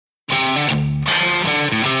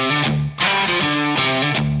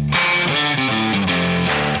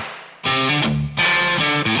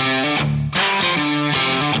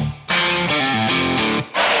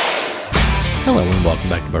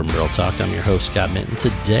Bourbon Barrel Talk. I'm your host, Scott Minton.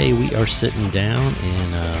 Today we are sitting down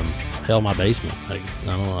in my basement. I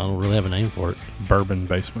don't really have a name for it. Bourbon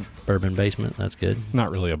basement. Bourbon basement. That's good. Not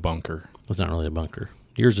really a bunker. It's not really a bunker.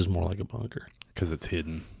 Yours is more like a bunker. Because it's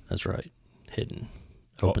hidden. That's right. Hidden.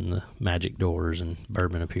 Open the magic doors and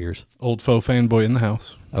bourbon appears. Old Faux Fanboy in the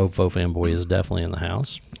house. Old Faux Fanboy is definitely in the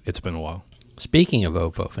house. It's been a while. Speaking of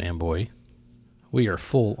Old Faux Fanboy, we are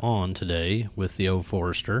full on today with the Old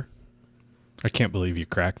Forester. I can't believe you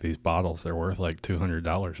cracked these bottles. They're worth like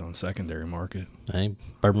 $200 on secondary market. Hey,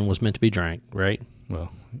 bourbon was meant to be drank, right?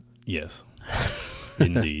 Well, yes.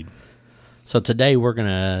 Indeed. So today we're going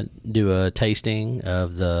to do a tasting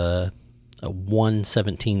of the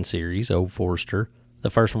 117 series, Old Forester.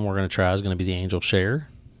 The first one we're going to try is going to be the Angel Share,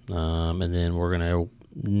 and then we're going to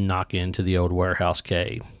knock into the Old Warehouse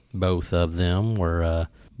K. Both of them were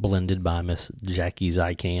blended by Miss Jackie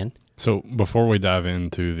Zykan. So before we dive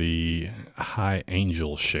into the High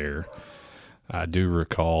Angel Share, I do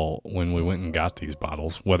recall when we went and got these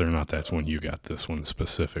bottles, whether or not that's when you got this one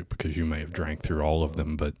specific, because you may have drank through all of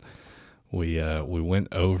them, but we went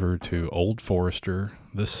over to Old Forester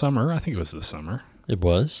this summer. I think it was this summer. It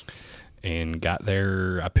was. And got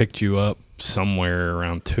there. I picked you up somewhere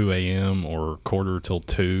around 2 a.m. or quarter till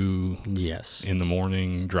 2 Yes. in the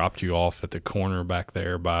morning, dropped you off at the corner back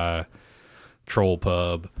there by Troll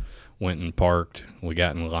Pub, went and parked. We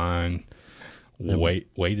got in line,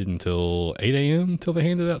 waited until 8 a.m. until they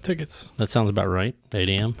handed out tickets. That sounds about right. 8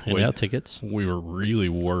 a.m. Handed out tickets. We were really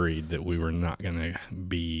worried that we were not going to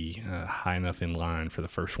be high enough in line for the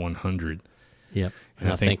first 100. Yep.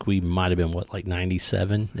 And I think we might have been, like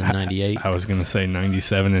 97 and 98? I was going to say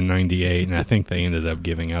 97 and 98, and I think they ended up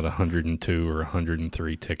giving out 102 or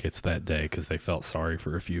 103 tickets that day because they felt sorry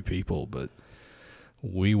for a few people. But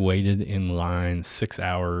we waited in line 6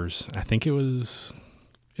 hours. I think it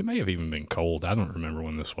may have even been cold. I don't remember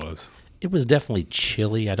when this was. It was definitely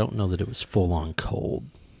chilly. I don't know that it was full-on cold.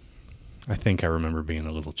 I think I remember being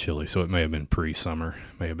a little chilly, so it may have been pre-summer,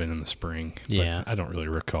 may have been in the spring. Yeah. I don't really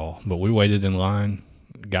recall. But we waited in line,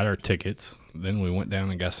 got our tickets, then we went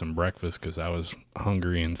down and got some breakfast because I was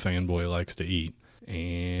hungry and Fanboy likes to eat.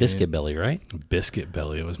 And Biscuit Belly, right? Biscuit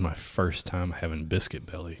Belly. It was my first time having Biscuit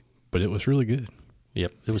Belly, but it was really good.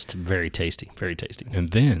 Yep. It was very tasty, very tasty.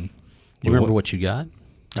 And then... You remember what you got?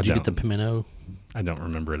 Did you get the pimento? I don't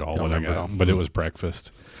remember at all Don't what I remember got, at all. but it was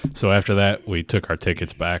breakfast. So after that, we took our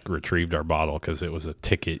tickets back, retrieved our bottle because it was a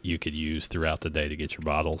ticket you could use throughout the day to get your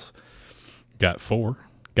bottles. Got 4,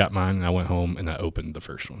 got mine, and I went home and I opened the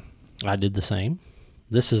first one. I did the same.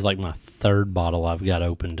 This is like my third bottle I've got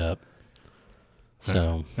opened up.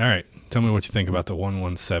 So, All right. Tell me what you think about the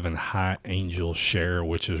 117 High Angel Share,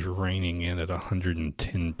 which is reining in at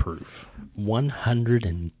 110 proof.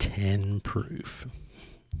 110 proof.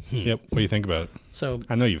 Yep. What do you think about it? So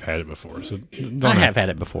I know you've had it before, so I have had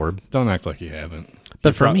it before, don't act like you haven't.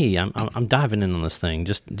 but for me, I'm diving in on this thing,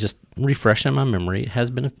 just refreshing my memory. It has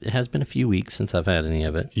been a few weeks since I've had any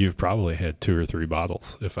of it. You've probably had 2 or 3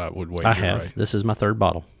 bottles, if I would wager. I have. Right. This is my third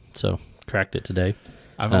bottle, so cracked it today.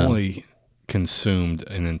 I've only consumed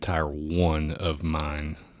an entire one of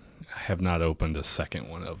mine. I have not opened a second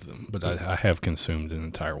one of them, but I have consumed an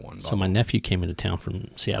entire one. So my nephew came into town from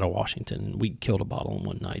Seattle, Washington, and we killed a bottle in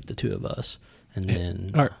one night, the two of us. And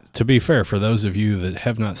then... All right, to be fair, for those of you that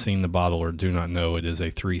have not seen the bottle or do not know, it is a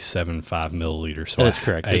 375 milliliter. So that is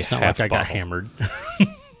correct. It's not like I got hammered.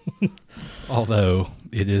 Although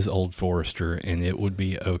it is Old Forester, and it would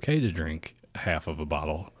be okay to drink half of a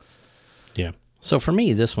bottle. Yeah. So for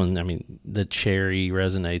me, this one, I mean, the cherry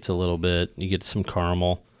resonates a little bit. You get some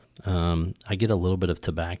caramel. I get a little bit of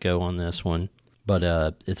tobacco on this one, but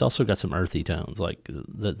it's also got some earthy tones. Like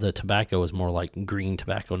the tobacco is more like green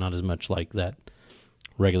tobacco, not as much like that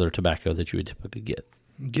regular tobacco that you would typically get.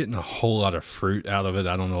 Getting a whole lot of fruit out of it.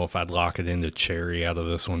 I don't know if I'd lock it into cherry out of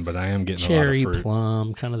this one, but I am getting cherry, a lot of fruit.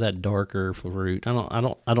 plum, kind of that darker fruit. I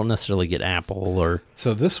don't necessarily get apple or.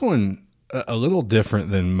 So this one, a little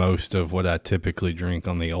different than most of what I typically drink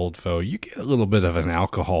on the Old Faux. You get a little bit of an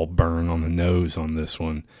alcohol burn on the nose on this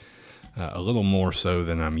one. A little more so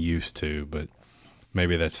than I'm used to, but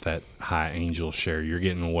maybe that's that High Angel Share. You're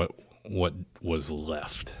getting what was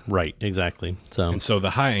left. Right, exactly. So the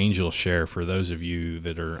High Angel Share, for those of you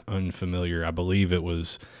that are unfamiliar, I believe it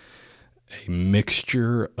was a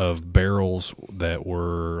mixture of barrels that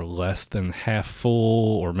were less than half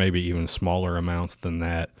full or maybe even smaller amounts than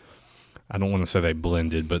that. I don't want to say they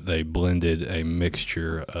blended, but they blended a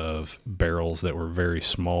mixture of barrels that were very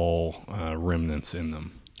small remnants in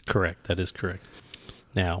them. Correct. That is correct.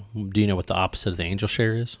 Now, do you know what the opposite of the Angel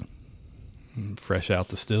Share is? Fresh out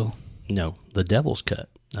the still? No, the Devil's Cut.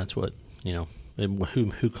 That's what, And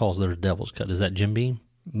who calls theirs Devil's Cut? Is that Jim Beam?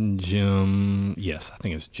 Yes, I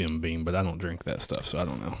think it's Jim Beam, but I don't drink that stuff, so I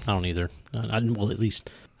don't know. I don't either. Well, at least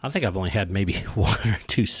I think I've only had maybe 1 or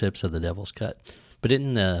 2 sips of the Devil's Cut. But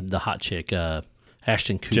isn't the hot chick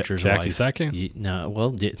Ashton Kutcher's Jackie wife? Second? No,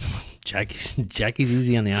 well, Jackie's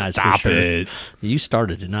easy on the eyes. Stop for sure. it. You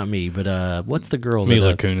started it, not me. But what's the girl?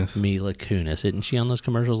 Mila Kunis. Mila Kunis. Isn't she on those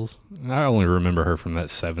commercials? I only remember her from that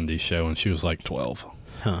 70s show, and she was like 12.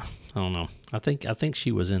 Huh. I don't know. I think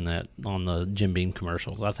she was in that on the Jim Beam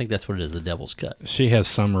commercials. I think that's what it is, the Devil's Cut. She has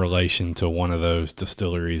some relation to one of those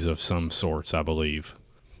distilleries of some sorts, I believe.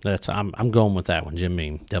 I'm going with that one, Jim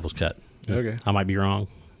Beam, Devil's Cut. Okay. I might be wrong.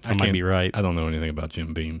 I might be right. I don't know anything about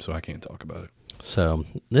Jim Beam, so I can't talk about it. So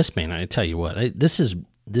this man, I tell you what, this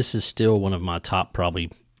is still one of my top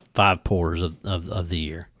probably 5 pours of the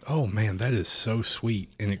year. Oh man, that is so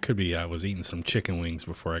sweet. And it could be I was eating some chicken wings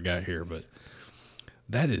before I got here, but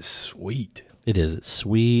that is sweet. It is. It's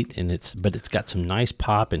sweet, but it's got some nice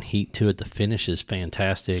pop and heat to it. The finish is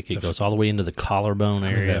fantastic. It goes all the way into the collarbone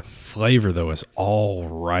area. That flavor, though, is all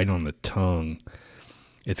right on the tongue.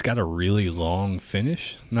 It's got a really long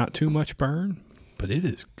finish, not too much burn, but it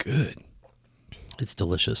is good. It's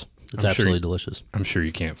delicious. It's absolutely delicious. I'm sure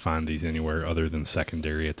you can't find these anywhere other than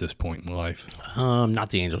secondary at this point in life.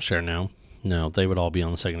 Not the Angel Share, no. No, they would all be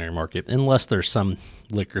on the secondary market, unless there's some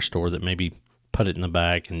liquor store that maybe put it in the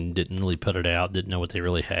back and didn't really put it out, didn't know what they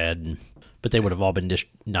really had. But they would have all been,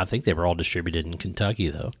 I think they were all distributed in Kentucky,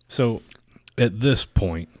 though. So at this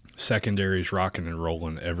point, secondary's rocking and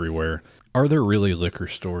rolling everywhere. Are there really liquor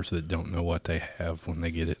stores that don't know what they have when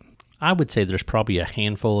they get it? I would say there's probably a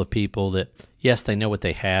handful of people that, yes, they know what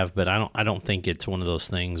they have, but I don't think it's one of those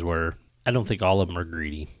things where I don't think all of them are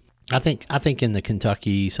greedy. I think in the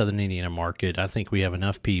Kentucky, Southern Indiana market, I think we have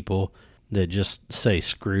enough people that just say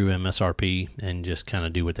screw MSRP and just kind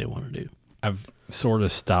of do what they want to do. I've sort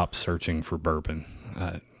of stopped searching for bourbon.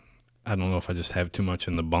 I don't know if I just have too much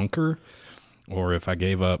in the bunker or if I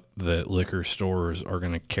gave up that liquor stores are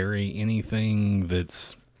going to carry anything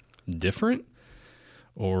that's different,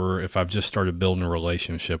 or if I've just started building a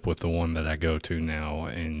relationship with the one that I go to now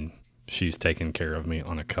and she's taken care of me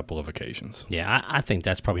on a couple of occasions. Yeah, I think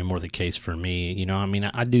that's probably more the case for me. You know, I mean,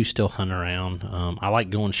 I do still hunt around. I like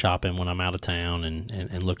going shopping when I'm out of town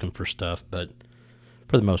and looking for stuff, but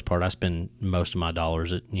for the most part, I spend most of my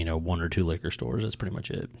dollars at, 1 or 2 liquor stores. That's pretty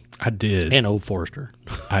much it. I did. And Old Forester.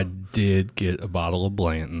 I did get a bottle of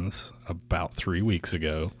Blanton's about 3 weeks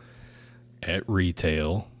ago at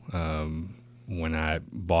retail when I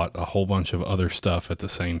bought a whole bunch of other stuff at the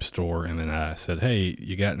same store. And then I said, hey,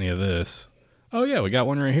 you got any of this? Oh, yeah, we got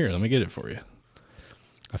one right here. Let me get it for you.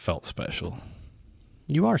 I felt special.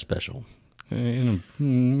 You are special.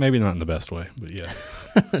 Maybe not in the best way, but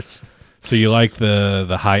yes. So you like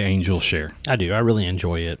the High Angel Share? I do. I really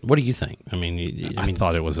enjoy it. What do you think? I mean, I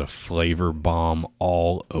thought it was a flavor bomb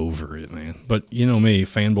all over it, man. But you know me,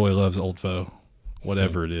 fanboy loves Old Foe,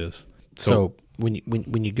 whatever it is. So when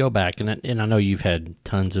you go back, and I know you've had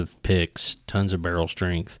tons of picks, tons of barrel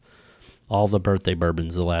strength, all the birthday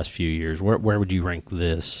bourbons the last few years, where would you rank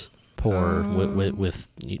this pour with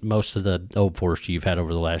most of the Old Forester you've had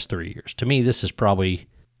over the last 3 years? To me, this is probably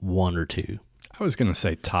 1 or 2. I was going to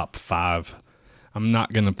say top 5. I'm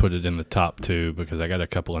not going to put it in the top 2 because I got a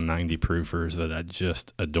couple of 90 proofers that I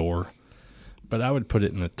just adore. But I would put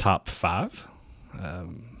it in the top 5.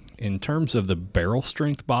 In terms of the barrel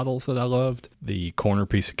strength bottles that I loved, the Corner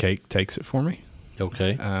Piece of Cake takes it for me.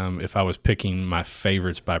 Okay. If I was picking my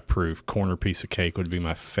favorites by proof, Corner Piece of Cake would be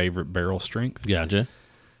my favorite barrel strength. Gotcha.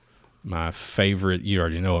 My favorite, you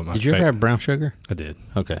already know it. Did you ever have brown sugar? I did.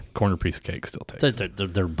 Okay. Corner Piece of Cake still takes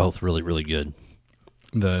it. They're both really, really good.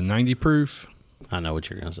 The 90 proof. I know what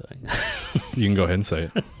you're going to say. You can go ahead and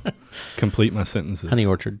say it. Complete my sentences. Honey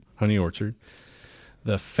Orchard. Honey Orchard.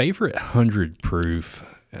 The favorite 100 proof,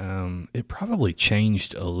 it probably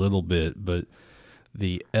changed a little bit, but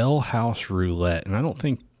the Ale House Roulette, and I don't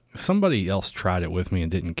think somebody else tried it with me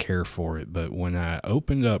and didn't care for it, but when I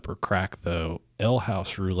opened up or cracked the Ale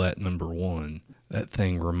House Roulette number 1, that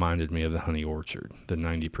thing reminded me of the Honey Orchard, the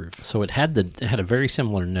 90 proof. So it had a very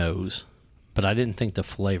similar nose, but I didn't think the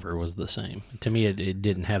flavor was the same. To me, it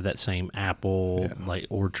didn't have that same apple, like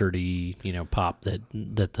orchardy, pop that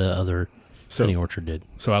the other Honey Orchard did.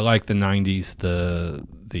 So I like the 90s.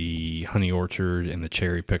 The Honey Orchard and the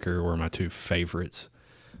Cherry Picker were my 2 favorites.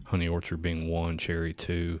 Honey Orchard being 1, Cherry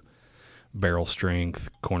 2. Barrel strength,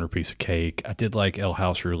 Corner Piece of Cake. I did like Ale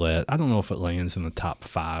House Roulette. I don't know if it lands in the top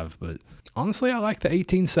 5, but honestly, I like the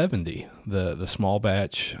 1870, the small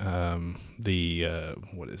batch.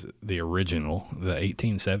 What is it? The original, the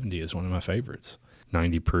 1870 is one of my favorites.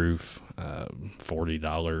 90 proof,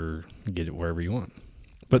 $40. Get it wherever you want.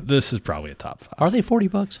 But this is probably a top 5. Are they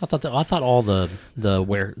 $40? I thought all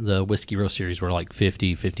the Whiskey Row series were like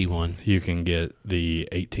 50, 51. You can get the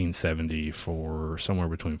 1870 for somewhere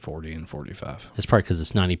between 40 and 45. It's probably because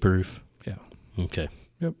it's 90 proof. Yeah. Okay.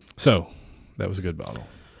 Yep. So that was a good bottle.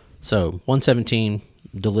 So 117,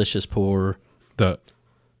 delicious pour. The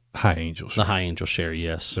High Angel Share. The High Angel Share,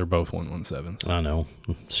 yes. They're both 117s. I know.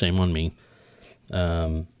 Shame on me.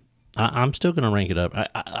 I'm still going to rank it up.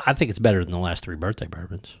 I think it's better than the last 3 birthday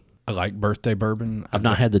bourbons. I like birthday bourbon. I've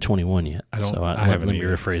not had the 21 yet. I don't. So I haven't let me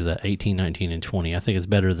either. rephrase that. 18, 19, and 20. I think it's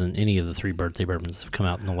better than any of the 3 birthday bourbons that have come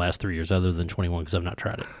out in the last 3 years, other than 21, because I've not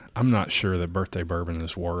tried it. I'm not sure that birthday bourbon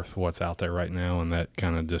is worth what's out there right now, and that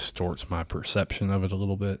kind of distorts my perception of it a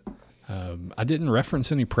little bit. I didn't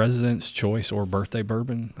reference any President's Choice or birthday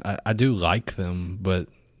bourbon. I do like them, but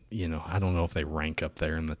I don't know if they rank up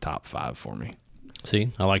there in the top 5 for me.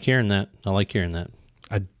 See, I like hearing that.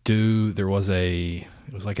 I do. It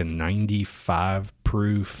was like a 95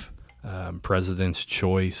 proof President's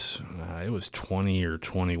Choice. It was 20 or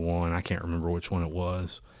 21. I can't remember which one it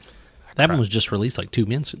was. That one was just released like 2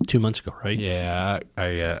 months ago, right? Yeah, I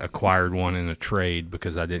acquired one in a trade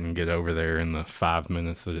because I didn't get over there in the 5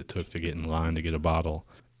 minutes that it took to get in line to get a bottle.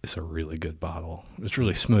 It's a really good bottle. It's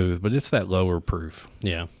really smooth, but it's that lower proof.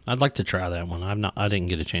 Yeah, I'd like to try that one. I didn't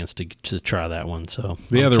get a chance to try that one, so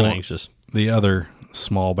The I'm other kinda one- anxious. The other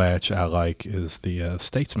small batch I like is the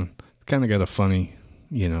Statesman. Kind of got a funny,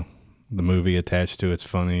 the movie attached to it's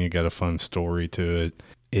funny. It got a fun story to it.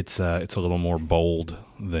 It's a little more bold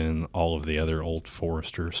than all of the other Old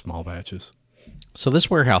Forester small batches. So this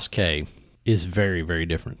Warehouse K is very, very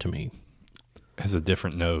different to me. Has a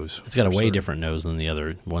different nose. It's got a for way certain. different nose than the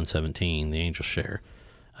other 117, the Angel Share.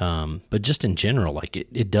 But just in general, like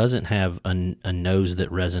it doesn't have a nose that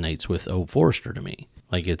resonates with Old Forester to me.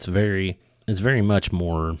 Like it's very much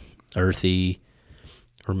more earthy.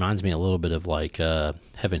 Reminds me a little bit of like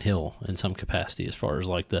Heaven Hill in some capacity, as far as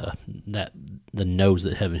like the nose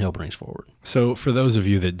that Heaven Hill brings forward. So for those of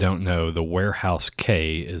you that don't know, the Warehouse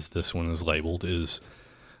K, as this one is labeled, is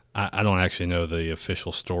I don't actually know the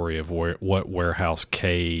official story of what Warehouse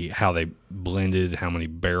K, how they blended, how many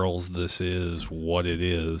barrels this is, what it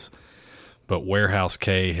is. But Warehouse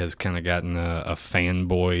K has kind of gotten a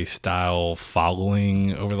fanboy style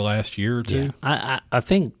following over the last year or two. Yeah. I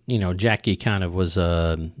think, Jackie kind of was,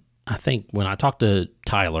 I think when I talked to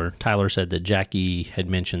Tyler said that Jackie had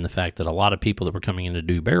mentioned the fact that a lot of people that were coming in to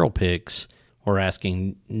do barrel picks were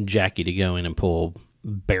asking Jackie to go in and pull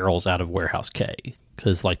barrels out of Warehouse K.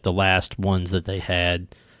 Because like the last ones that they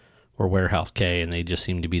had were Warehouse K, and they just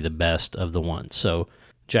seemed to be the best of the ones. So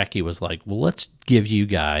Jackie was like, well, let's give you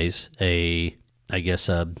guys a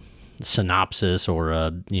synopsis or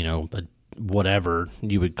a whatever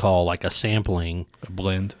you would call like a sampling,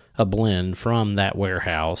 A blend from that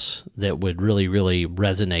warehouse that would really, really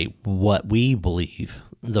resonate what we believe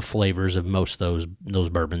the flavors of most of those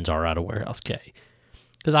bourbons are out of Warehouse K.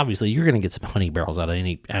 Because obviously you're going to get some honey barrels out of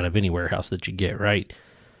any warehouse that you get, right?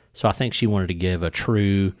 So I think she wanted to give a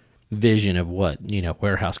true vision of what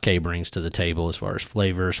Warehouse K brings to the table as far as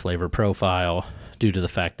flavors, flavor profile, due to the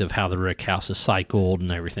fact of how the rick house is cycled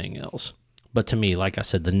and everything else. But to me, like I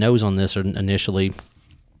said, the nose on this initially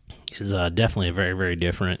is definitely very, very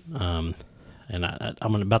different. And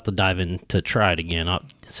I'm about to dive in to try it again.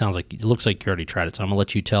 It looks like you already tried it, so I'm gonna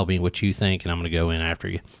let you tell me what you think, and I'm gonna go in after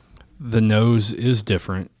you. The nose is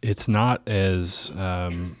different. It's not as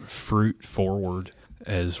fruit forward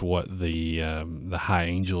as what the High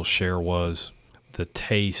Angel Share was. The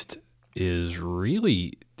taste is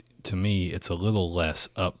really, to me, it's a little less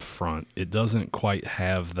upfront. It doesn't quite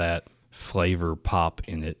have that flavor pop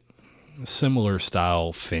in it. Similar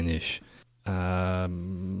style finish.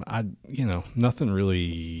 Nothing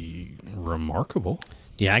really remarkable.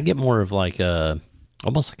 Yeah, I get more of like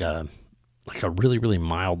almost like a really, really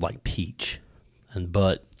mild like peach,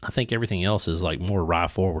 but I think everything else is like more rye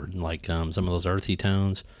forward, like some of those earthy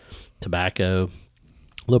tones, tobacco, a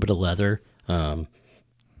little bit of leather.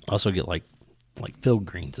 Also get like field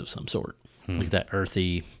greens of some sort, like that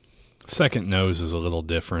earthy. Second nose is a little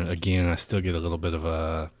different. Again, I still get a little bit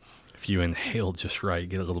of if you inhale just right,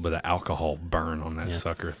 get a little bit of alcohol burn on that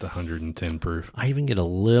sucker at the 110 proof. I even get a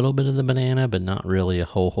little bit of the banana, but not really a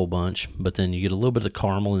whole bunch. But then you get a little bit of the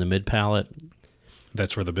caramel in the mid palate.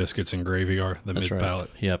 That's where the biscuits and gravy are, the mid palate.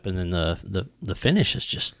 Right. Yep, and then the finish is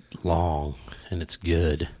just long, and it's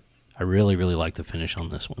good. I really, really like the finish on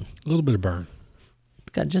this one. A little bit of burn. It's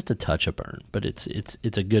got just a touch of burn, but it's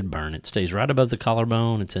a good burn. It stays right above the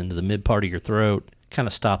collarbone. It's into the mid part of your throat. Kind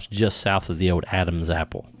of stops just south of the old Adam's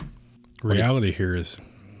apple. Reality here is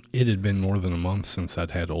it had been more than a month since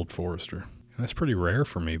I'd had Old Forester. That's pretty rare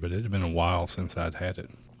for me, but it had been a while since I'd had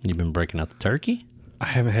it. You've been breaking out the turkey? I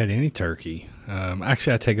haven't had any turkey.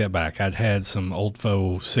 Actually, I take that back. I'd had some Old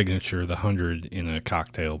Faux Signature, the 100, in a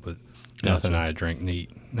cocktail, but nothing I drank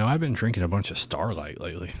neat. No, I've been drinking a bunch of Starlight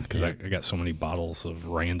lately because I got so many bottles of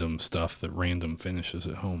random stuff that random finishes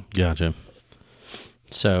at home. Gotcha.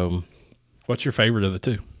 So, what's your favorite of the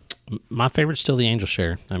two? My favorite's still the Angel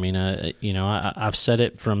Share. I mean, I've said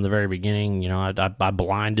it from the very beginning. I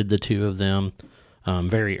blinded the two of them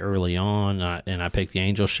very early on, and I picked the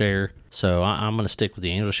Angel Share. So I'm going to stick with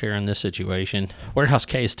the Angel Share in this situation. Warehouse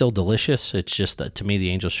K is still delicious. It's just that to me, the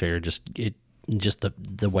Angel Share just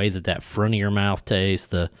the way that front of your mouth tastes,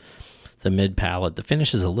 the mid palate, the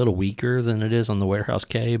finish is a little weaker than it is on the Warehouse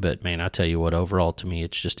K. But man, I tell you what, overall to me,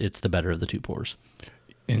 it's the better of the two pours.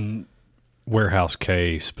 In Warehouse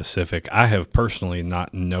K specific, I have personally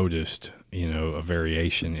not noticed, a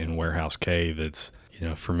variation in Warehouse K that's,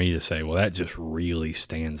 for me to say, well, that just really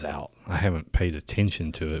stands out. I haven't paid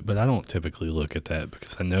attention to it, but I don't typically look at that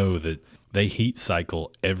because I know that they heat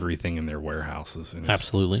cycle everything in their warehouses. And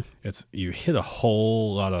Absolutely. You hit a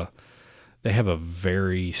whole lot of, they have a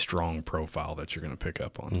very strong profile that you're going to pick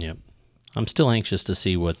up on. Yep. I'm still anxious to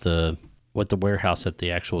see what the warehouse at the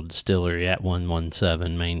actual distillery at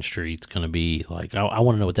 117 Main Street's going to be like. I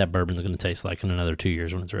want to know what that bourbon's going to taste like in another 2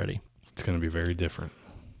 years when it's ready. It's going to be very different.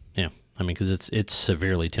 Yeah. I mean, because it's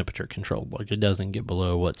severely temperature controlled. Like, it doesn't get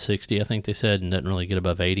below, 60, I think they said, and doesn't really get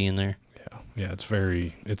above 80 in there. Yeah, it's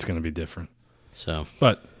going to be different. So,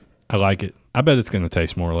 but I like it. I bet it's going to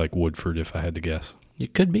taste more like Woodford if I had to guess.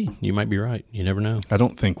 It could be. You might be right. You never know. I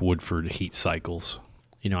don't think Woodford heat cycles.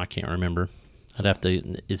 I can't remember. I'd have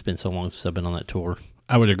to, it's been so long since I've been on that tour.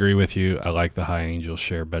 I would agree with you. I like the High Angel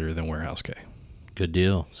Share better than Warehouse K. Good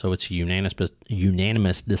deal. So it's a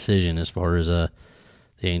unanimous decision as far as the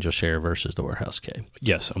Angel Share versus the Warehouse K.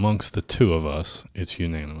 Yes, amongst the two of us, it's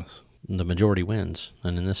unanimous. The majority wins.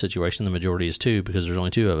 And in this situation, the majority is 2 because there's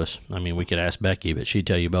only 2 of us. I mean, we could ask Becky, but she'd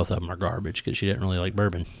tell you both of them are garbage because she didn't really like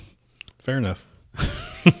bourbon. Fair enough.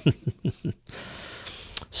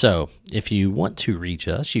 So, if you want to reach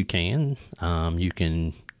us, you can. You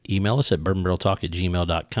can email us at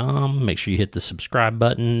bourbonbarreltalk@gmail.com. Make sure you hit the subscribe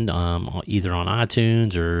button either on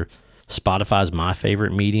iTunes or Spotify's my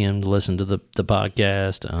favorite medium to listen to the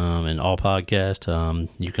podcast and all podcasts.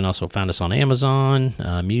 You can also find us on Amazon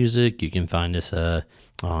Music. You can find us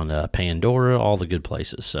on Pandora, all the good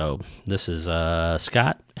places. So, this is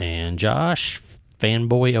Scott and Josh,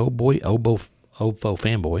 fanboy, Ofo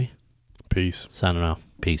fanboy. Peace. Signing off.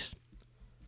 Peace.